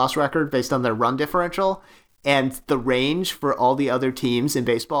Pythagorean win-loss record based on their run differential. And the range for all the other teams in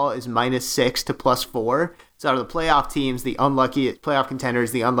baseball is -6 to +4. So out of the playoff teams, the unlucky playoff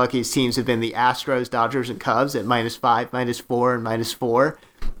contenders, the unluckiest teams have been the Astros, Dodgers, and Cubs at -5, -4, and -4.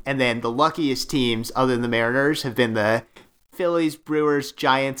 And then the luckiest teams, other than the Mariners, have been the Phillies, Brewers,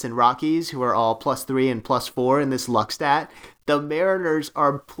 Giants, and Rockies, who are all +3 and +4 in this luck stat. The Mariners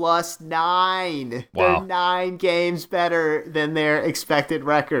are +9. Wow. They're 9 games better than their expected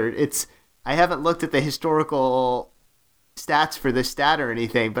record. I haven't looked at the historical stats for this stat or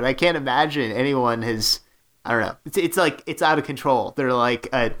anything, but I can't imagine anyone has. I don't know. It's out of control. They're like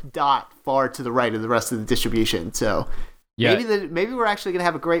a dot far to the right of the rest of the distribution. So yeah, maybe we're actually going to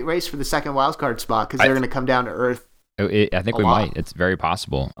have a great race for the second wildcard spot because they're going to come down to earth. I think we might. It's very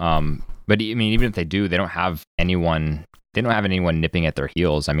possible. But I mean, even if they do, they don't have anyone. They don't have anyone nipping at their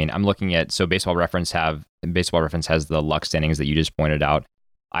heels. I mean, I'm looking at Baseball Reference has the luck standings that you just pointed out.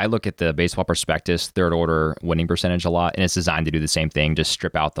 I look at the Baseball Prospectus third order winning percentage a lot, and it's designed to do the same thing, just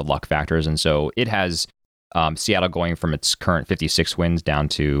strip out the luck factors. And so it has Seattle going from its current 56 wins down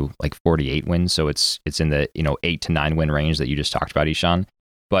to 48 wins. So it's in the 8 to 9 win range that you just talked about, Ishan.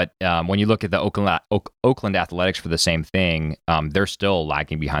 But when you look at the Oakland Athletics for the same thing, they're still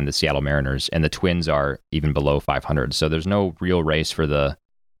lagging behind the Seattle Mariners, and the Twins are even below 500. So there's no real race for the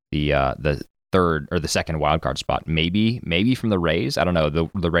third or the second wildcard spot. Maybe from the Rays. I don't know.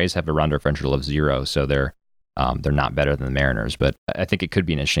 The Rays have a run differential of 0, so they're not better than the Mariners. But I think it could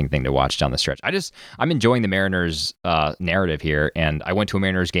be an interesting thing to watch down the stretch. I'm enjoying the Mariners narrative here, and I went to a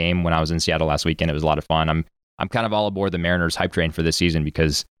Mariners game when I was in Seattle last weekend. It was a lot of fun. I'm kind of all aboard the Mariners hype train for this season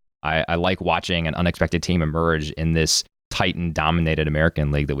because I like watching an unexpected team emerge in this Titan-dominated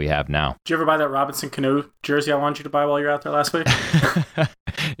American League that we have now. Did you ever buy that Robinson Cano jersey I wanted you to buy while you were out there last week?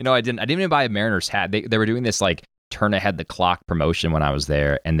 I didn't even buy a Mariners hat. They were doing this turn ahead the clock promotion when I was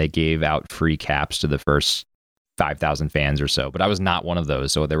there, and they gave out free caps to the first 5,000 fans or so. But I was not one of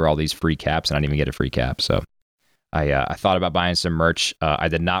those, so there were all these free caps, and I didn't even get a free cap. So I thought about buying some merch. I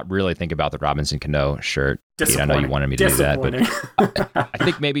did not really think about the Robinson Cano shirt. I know you wanted me to do that, but I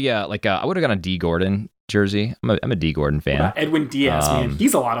think maybe I would have got a D. Gordon jersey. I'm a D. Gordon fan. Edwin Diaz, man,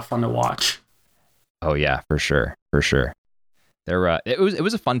 he's a lot of fun to watch. Oh yeah, for sure. It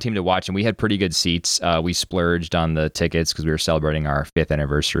was a fun team to watch, and we had pretty good seats. We splurged on the tickets because we were celebrating our 5th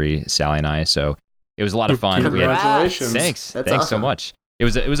anniversary, Sally and I. So it was a lot of fun. Congratulations! Thanks That's awesome. So much. It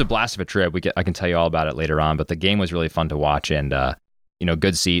was a blast of a trip. I can tell you all about it later on, but the game was really fun to watch, and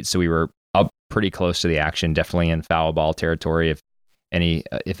good seats. So we were up pretty close to the action, definitely in foul ball territory. If any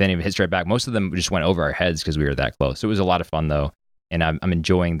of it hits right back, most of them just went over our heads because we were that close. So it was a lot of fun though, and I'm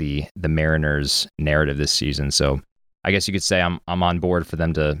enjoying the Mariners narrative this season. So I guess you could say I'm on board for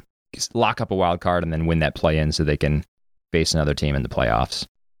them to lock up a wild card and then win that play-in so they can face another team in the playoffs.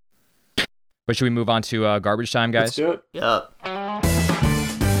 But should we move on to garbage time, guys? Let's do it. Yep.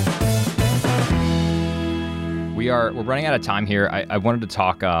 We're running out of time here. I wanted to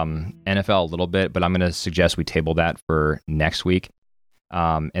talk NFL a little bit, but I'm going to suggest we table that for next week.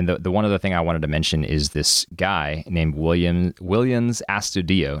 And the one other thing I wanted to mention is this guy named Willians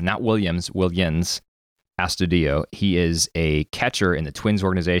Astudillo, not Williams, Willians Astudillo. He is a catcher in the Twins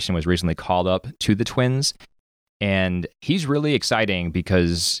organization, was recently called up to the Twins. And he's really exciting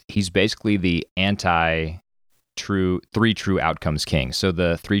because he's basically the three true outcomes king. So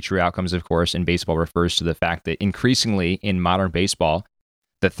the three true outcomes, of course, in baseball refers to the fact that increasingly in modern baseball,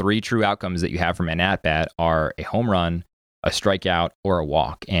 the three true outcomes that you have from an at-bat are a home run, a strikeout, or a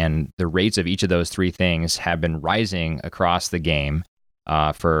walk. And the rates of each of those three things have been rising across the game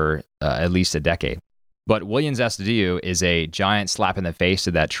for at least a decade. But Willians Astudillo is a giant slap in the face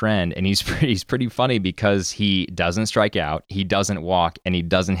to that trend, and he's pretty funny because he doesn't strike out, he doesn't walk, and he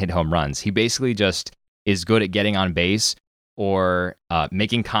doesn't hit home runs. He basically just is good at getting on base or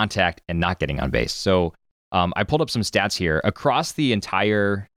making contact and not getting on base. So I pulled up some stats here. Across the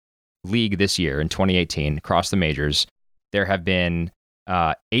entire league this year in 2018, across the majors, there have been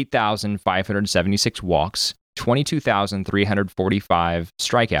 8,576 walks, 22,345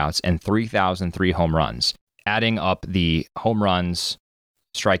 strikeouts, and 3,003 home runs. Adding up the home runs,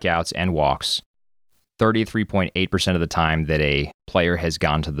 strikeouts, and walks, 33.8% of the time that a player has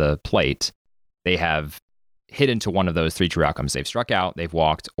gone to the plate, they have hit into one of those three true outcomes. They've struck out, they've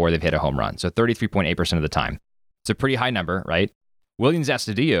walked, or they've hit a home run. So 33.8% of the time. It's a pretty high number, right? Willians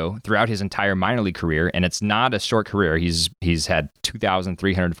Astudillo, throughout his entire minor league career, and it's not a short career, he's had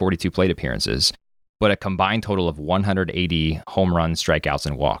 2,342 plate appearances, but a combined total of 180 home runs, strikeouts,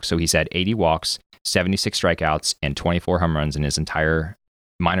 and walks. So he's had 80 walks, 76 strikeouts, and 24 home runs in his entire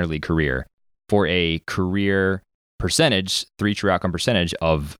minor league career for a career percentage, three true outcome percentage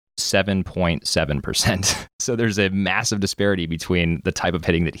of 7.7%. So there's a massive disparity between the type of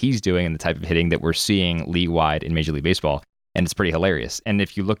hitting that he's doing and the type of hitting that we're seeing league-wide in Major League Baseball. And it's pretty hilarious. And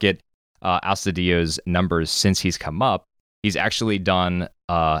if you look at Astudillo's numbers since he's come up, he's actually done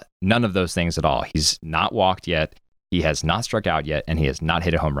none of those things at all. He's not walked yet, he has not struck out yet, and he has not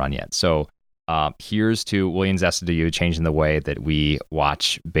hit a home run yet. So here's to Willians Astudillo changing the way that we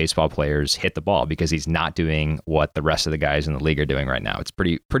watch baseball players hit the ball, because he's not doing what the rest of the guys in the league are doing right now. It's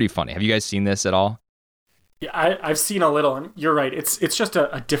pretty funny. Have you guys seen this at all? Yeah, I've seen a little, and you're right. It's just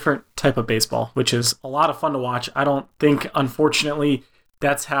a different type of baseball, which is a lot of fun to watch. I don't think, unfortunately,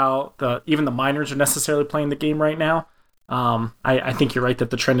 that's how even the minors are necessarily playing the game right now. I think you're right that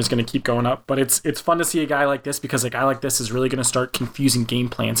the trend is going to keep going up, but it's fun to see a guy like this, because a guy like this is really going to start confusing game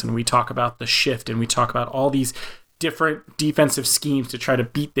plans. And we talk about the shift, and we talk about all these different defensive schemes to try to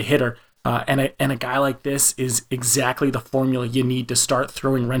beat the hitter. And a guy like this is exactly the formula you need to start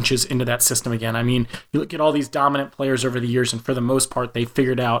throwing wrenches into that system again. I mean, you look at all these dominant players over the years, and for the most part, they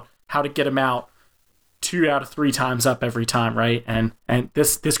figured out how to get them out 2 out of 3 times up every time, right? And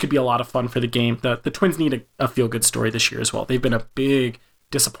this could be a lot of fun for the game. The Twins need a feel-good story this year as well. They've been a big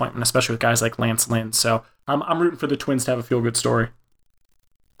disappointment, especially with guys like Lance Lynn. So I'm rooting for the Twins to have a feel-good story.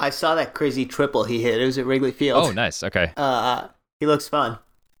 I saw that crazy triple he hit. It was at Wrigley Field. Oh, nice. Okay. He looks fun.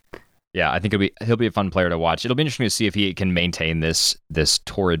 Yeah, I think he'll be a fun player to watch. It'll be interesting to see if he can maintain this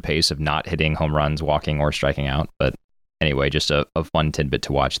torrid pace of not hitting home runs, walking, or striking out. But anyway, just a fun tidbit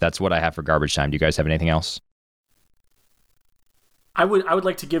to watch. That's what I have for garbage time. Do you guys have anything else? I would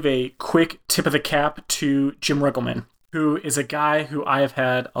like to give a quick tip of the cap to Jim Riggleman, who is a guy who I have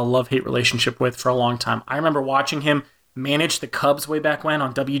had a love-hate relationship with for a long time. I remember watching him manage the Cubs way back when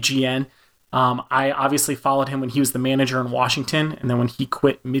on WGN. I obviously followed him when he was the manager in Washington, and then when he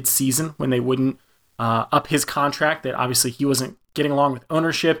quit mid-season, when they wouldn't up his contract, that obviously he wasn't getting along with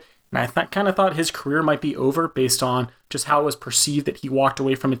ownership, and I kind of thought his career might be over based on just how it was perceived that he walked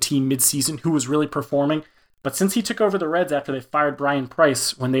away from a team mid-season who was really performing. But since he took over the Reds after they fired Brian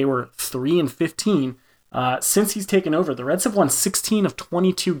Price when they were 3-15, since he's taken over, the Reds have won 16 of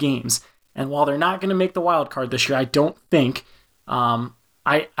 22 games, and while they're not going to make the wild card this year, I don't think, I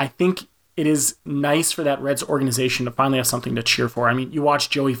think it is nice for that Reds organization to finally have something to cheer for. I mean, you watch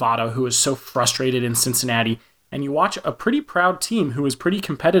Joey Votto, who is so frustrated in Cincinnati, and you watch a pretty proud team who was pretty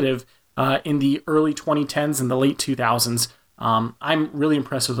competitive in the early 2010s and the late 2000s. I'm really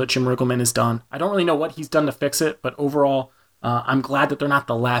impressed with what Jim Riggleman has done. I don't really know what he's done to fix it, but overall, I'm glad that they're not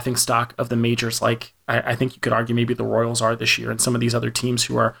the laughingstock of the majors like I think you could argue maybe the Royals are this year, and some of these other teams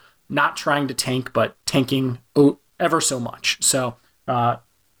who are not trying to tank, but tanking ever so much. So,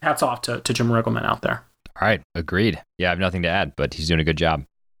 hats off to Jim Riggleman out there. All right, agreed. Yeah, I have nothing to add, but he's doing a good job.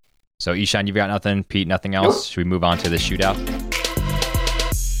 So, Ishan, you've got nothing. Pete, nothing else. Nope. Should we move on to the shootout?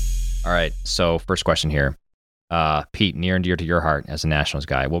 All right, so first question here. Pete, near and dear to your heart as a Nationals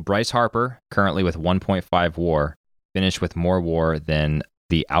guy, will Bryce Harper, currently with 1.5 WAR, finish with more WAR than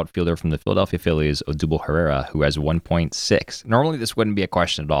the outfielder from the Philadelphia Phillies, Odubel Herrera, who has 1.6? Normally, this wouldn't be a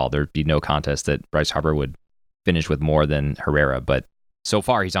question at all. There'd be no contest that Bryce Harper would finish with more than Herrera, but so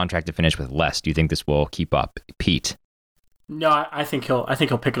far he's on track to finish with less. Do you think this will keep up, Pete? No, I think he'll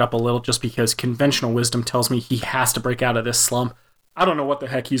pick it up a little, just because conventional wisdom tells me he has to break out of this slump. I don't know what the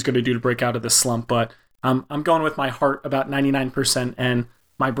heck he's going to do to break out of this slump, but I'm going with my heart about 99% and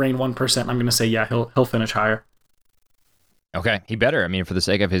my brain 1%. I'm going to say, yeah, he'll finish higher. Okay, he better. I mean, for the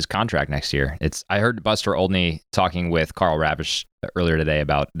sake of his contract next year. I heard Buster Olney talking with Carl Ravish earlier today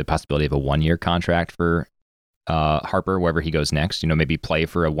about the possibility of a 1-year contract for Harper, wherever he goes next. Maybe play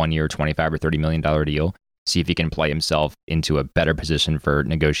for a 1-year, $25 or $30 million deal. See if he can play himself into a better position for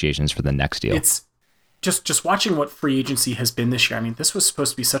negotiations for the next deal. It's just watching what free agency has been this year. I mean, this was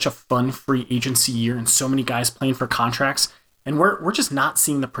supposed to be such a fun free agency year and so many guys playing for contracts. And we're just not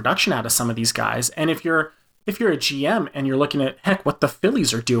seeing the production out of some of these guys. And if you're a GM and you're looking at, heck, what the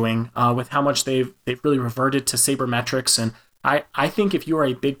Phillies are doing with how much they've really reverted to sabermetrics, and I think if you are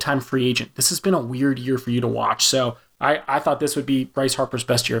a big-time free agent, this has been a weird year for you to watch. So I thought this would be Bryce Harper's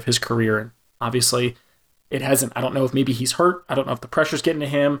best year of his career, and obviously it hasn't. I don't know if maybe he's hurt. I don't know if the pressure's getting to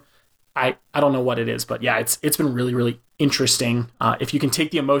him. I don't know what it is, but yeah, it's been really, really interesting. If you can take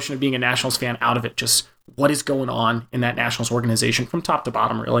the emotion of being a Nationals fan out of it, just what is going on in that Nationals organization from top to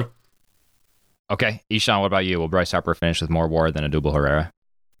bottom, really. Okay, Ishan, what about you? Will Bryce Harper finish with more WAR than Odubel Herrera?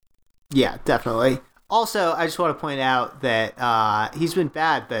 Yeah, definitely. Also, I just want to point out that he's been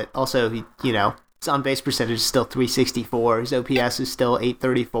bad, but also his on-base percentage is still .364. His OPS is still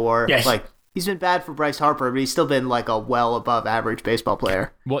 .834. Yes. He's been bad for Bryce Harper, but he's still been a well above average baseball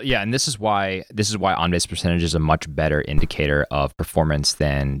player. Well, yeah, and this is why on-base percentage is a much better indicator of performance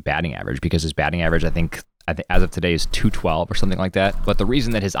than batting average, because his batting average, I think as of today is .212 or something like that. But the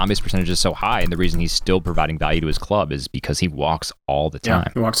reason that his on-base percentage is so high and the reason he's still providing value to his club is because he walks all the time.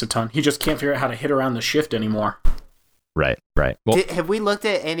 Yeah, he walks a ton. He just can't figure out how to hit around the shift anymore. Right. Well, have we looked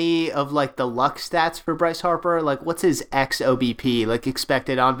at any of the luck stats for Bryce Harper? What's his xOBP,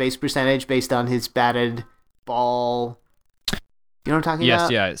 expected on base percentage based on his batted ball? You know what I'm talking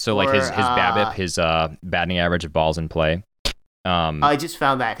about? Yes, yeah. So his BABIP, his batting average of balls in play. I just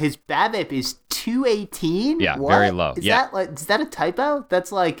found that his BABIP is 218. Yeah, what? very low. Is that a typo?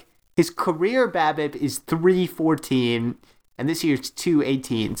 That's his career BABIP is 314, and this year's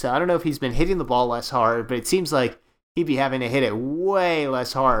 218. So I don't know if he's been hitting the ball less hard, but it seems like he'd be having to hit it way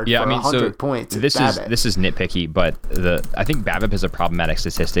less hard for 100 points. This is nitpicky, but I think BABIP is a problematic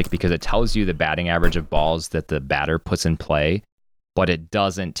statistic because it tells you the batting average of balls that the batter puts in play, but it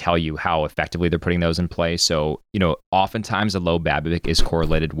doesn't tell you how effectively they're putting those in play. So, oftentimes a low BABIP is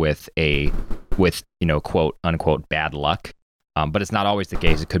correlated with quote unquote bad luck. But it's not always the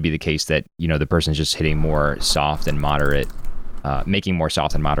case. It could be the case that, the person's just hitting more soft and moderate, making more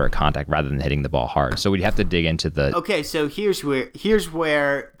soft and moderate contact rather than hitting the ball hard. So we'd have to dig into the... Okay, so here's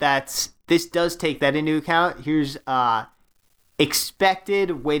where this does take that into account. Here's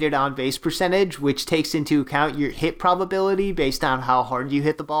expected weighted on base percentage, which takes into account your hit probability based on how hard you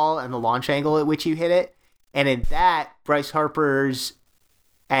hit the ball and the launch angle at which you hit it. And in that, Bryce Harper's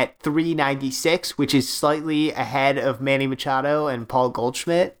at 396, which is slightly ahead of Manny Machado and Paul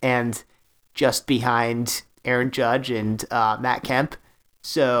Goldschmidt, and just behind Aaron Judge and Matt Kemp.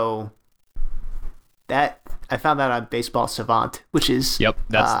 So that I found that on Baseball Savant, which is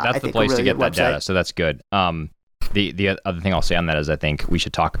that's the place to get that data. So that's good. The other thing I'll say on that is I think we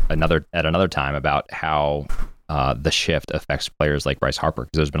should talk at another time about how the shift affects players like Bryce Harper,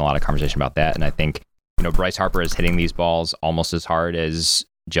 because there's been a lot of conversation about that, and I think Bryce Harper is hitting these balls almost as hard as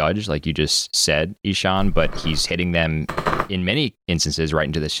Judge, like you just said, Ishan, but he's hitting them in many instances right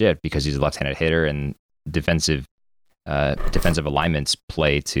into the shift because he's a left-handed hitter, and defensive alignments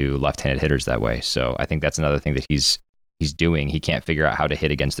play to left-handed hitters that way. So I think that's another thing that he's doing. He can't figure out how to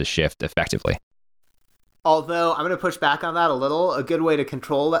hit against the shift effectively. Although I'm going to push back on that a little. A good way to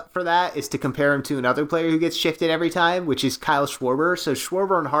control that for that is to compare him to another player who gets shifted every time, which is Kyle Schwarber. So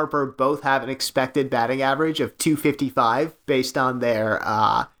Schwarber and Harper both have an expected batting average of 255 based on their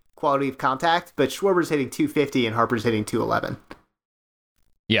quality of contact, but Schwarber's hitting 250 and Harper's hitting 211.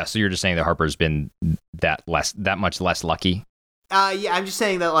 Yeah, so you're just saying that Harper's been that much less lucky? Yeah, I'm just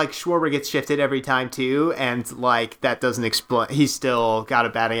saying that Schwarber gets shifted every time too, and that doesn't explain. He's still got a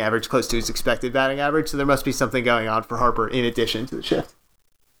batting average close to his expected batting average, so there must be something going on for Harper in addition to the shift.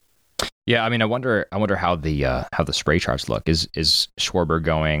 Yeah, I mean, I wonder how the spray charts look. Is Schwarber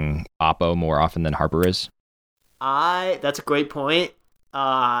going oppo more often than Harper is? That's a great point.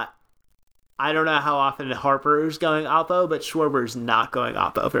 I don't know how often Harper is going oppo, but Schwarber's not going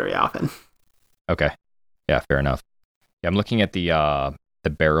oppo very often. Okay, yeah, fair enough. Yeah, I'm looking at the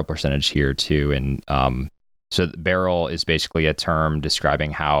barrel percentage here too, and so the barrel is basically a term describing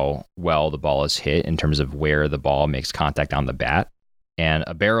how well the ball is hit in terms of where the ball makes contact on the bat. And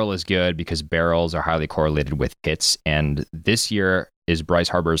a barrel is good because barrels are highly correlated with hits. And this year is Bryce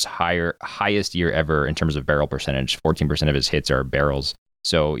Harper's highest year ever in terms of barrel percentage. 14% of his hits are barrels.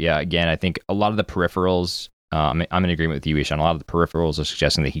 So yeah, again, I think a lot of the peripherals, I'm in agreement with you, Ishan. A lot of the peripherals are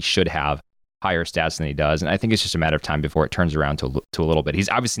suggesting that he should have higher stats than he does. And I think it's just a matter of time before it turns around to a little bit. He's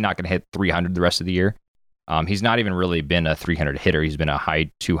obviously not going to hit 300 the rest of the year. He's not even really been a 300 hitter. He's been a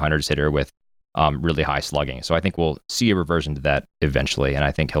high 200s hitter with really high slugging. So I think we'll see a reversion to that eventually. And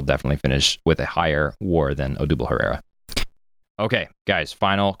I think he'll definitely finish with a higher WAR than Odubel Herrera. Okay, guys,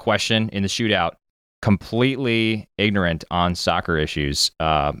 final question in the shootout. Completely ignorant on soccer issues.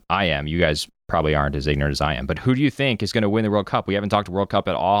 I am. You guys probably aren't as ignorant as I am. But who do you think is going to win the World Cup? We haven't talked World Cup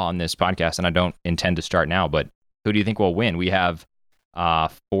at all on this podcast, and I don't intend to start now. But who do you think will win? We have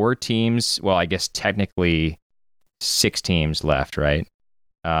 4 teams. Well, I guess technically 6 teams left, right?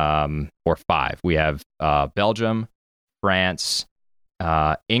 Or 5. We have Belgium, France,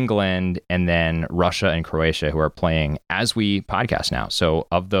 England, and then Russia and Croatia, who are playing as we podcast now. So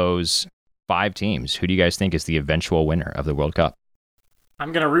of those 5 teams, who do you guys think is the eventual winner of the World Cup?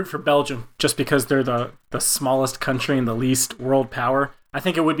 I'm going to root for Belgium just because they're the smallest country and the least world power. I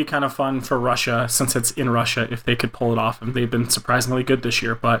think it would be kind of fun for Russia, since it's in Russia, if they could pull it off. And they've been surprisingly good this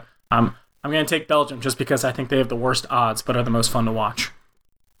year. But I'm going to take Belgium just because I think they have the worst odds, but are the most fun to watch.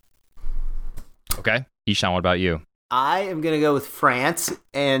 Okay. Ishan, what about you? I am going to go with France,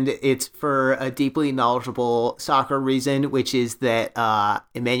 and it's for a deeply knowledgeable soccer reason, which is that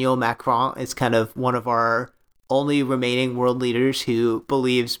Emmanuel Macron is kind of one of our only remaining world leaders who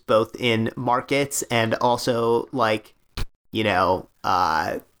believes both in markets and also, like, you know,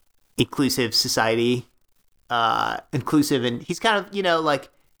 inclusive society, inclusive, and he's kind of, you know, like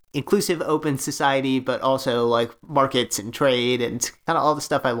inclusive, open society, but also like markets and trade and kind of all the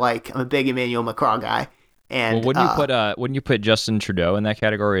stuff I like. I'm a big Emmanuel Macron guy. And wouldn't you put Justin Trudeau in that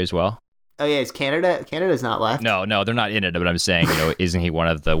category as well? Oh yeah, is Canada's not left? No, they're not in it. But I'm saying, you know, isn't he one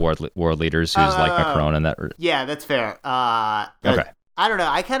of the world leaders who's like Macron and that? Yeah, that's fair. Okay. I don't know.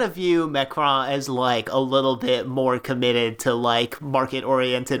 I kind of view Macron as like a little bit more committed to like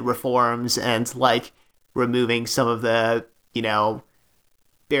market-oriented reforms and like removing some of the, you know,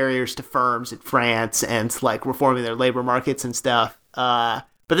 barriers to firms in France and like reforming their labor markets and stuff.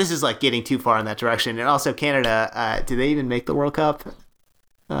 But this is like getting too far in that direction. And also Canada, do they even make the World Cup?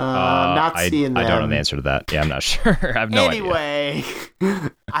 Seeing them. I don't know the answer to that. Yeah, I'm not sure. I have no idea. Anyway,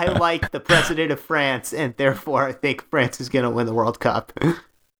 I like the president of France, and therefore I think France is going to win the World Cup.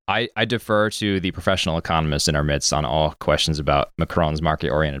 I defer to the professional economists in our midst on all questions about Macron's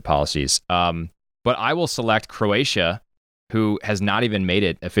market-oriented policies. But I will select Croatia, who has not even made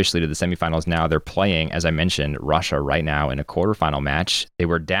it officially to the semifinals now. They're playing, as I mentioned, Russia right now in a quarterfinal match. They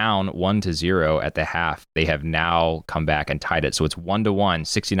were down 1-0 at the half. They have now come back and tied it. So it's 1-1,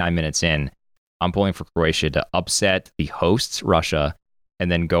 69 minutes in. I'm pulling for Croatia to upset the hosts, Russia, and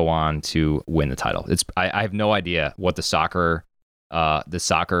then go on to win the title. I have no idea what the soccer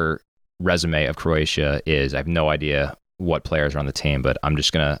resume of Croatia is. I have no idea what players are on the team, but I'm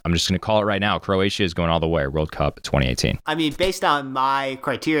just gonna call it right now. Croatia is going all the way. World Cup 2018. I mean, based on my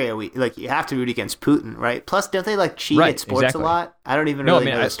criteria, you have to root against Putin, right? Plus, don't they like cheat at sports a lot? I don't even know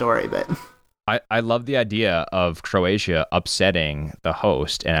the story, but I love the idea of Croatia upsetting the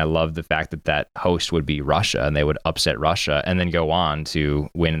host, and I love the fact that host would be Russia, and they would upset Russia and then go on to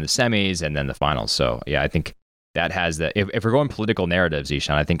win in the semis and then the finals. So yeah, I think that has the, if we're going political narratives,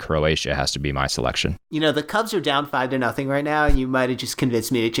 Ishan, I think Croatia has to be my selection. You know, the Cubs are down 5-0 right now, and you might have just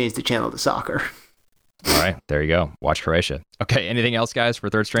convinced me to change the channel to soccer. All right, there you go. Watch Croatia. Okay, anything else, guys, for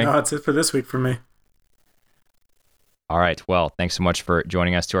Third String? No, that's it for this week for me. All right, well, thanks so much for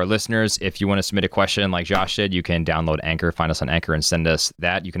joining us. To our listeners, if you want to submit a question like Josh did, you can download Anchor, find us on Anchor, and send us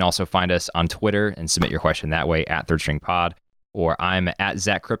that. You can also find us on Twitter and submit your question that way at Third String Pod, or I'm at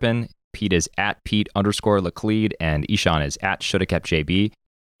Zach Crippen. Pete is at Pete_Laclede, and Ishan is at ShouldaKeptJB.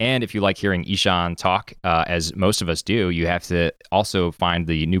 And if you like hearing Ishan talk, as most of us do, you have to also find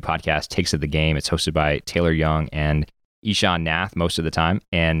the new podcast, Takes of the Game. It's hosted by Taylor Young and Ishan Nath most of the time.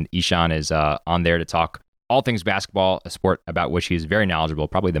 And Ishan is on there to talk all things basketball, a sport about which he's very knowledgeable,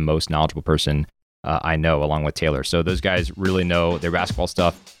 probably the most knowledgeable person I know, along with Taylor. So those guys really know their basketball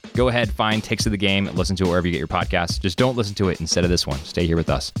stuff. Go ahead, find Takes of the Game, listen to it wherever you get your podcasts. Just don't listen to it instead of this one. Stay here with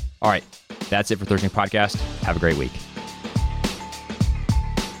us. All right, that's it for Thursday Podcast. Have a great week.